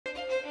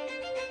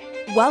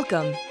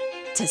Welcome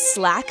to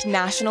SLAC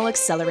National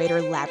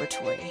Accelerator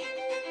Laboratory.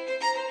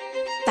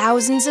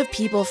 Thousands of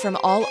people from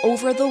all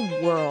over the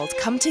world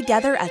come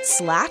together at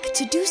SLAC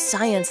to do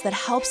science that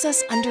helps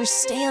us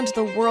understand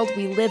the world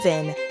we live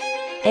in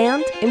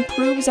and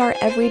improves our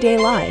everyday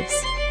lives.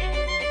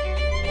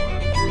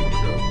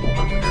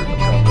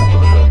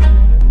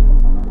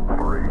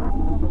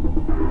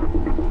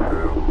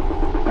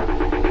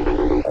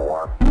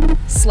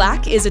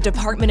 SLAC is a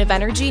Department of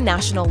Energy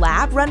national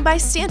lab run by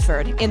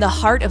Stanford in the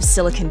heart of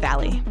Silicon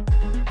Valley.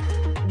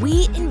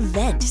 We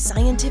invent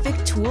scientific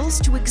tools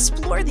to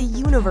explore the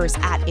universe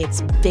at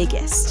its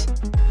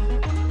biggest,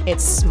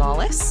 its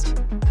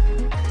smallest,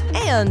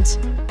 and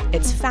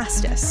its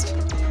fastest.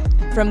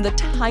 From the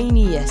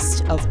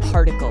tiniest of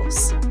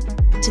particles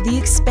to the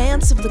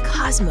expanse of the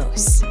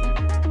cosmos.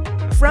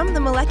 From the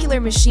molecular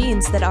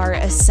machines that are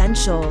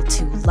essential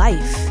to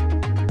life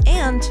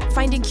and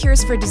finding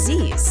cures for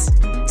disease,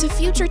 to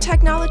future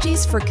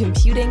technologies for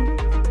computing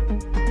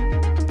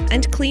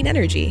and clean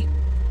energy.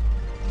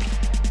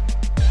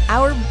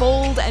 Our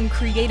bold and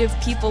creative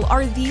people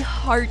are the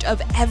heart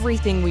of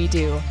everything we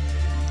do,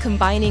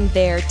 combining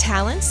their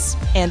talents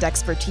and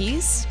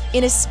expertise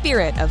in a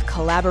spirit of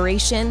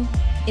collaboration,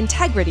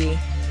 integrity,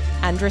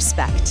 and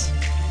respect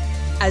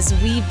as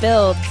we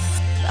build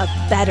a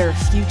better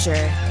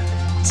future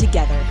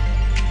together.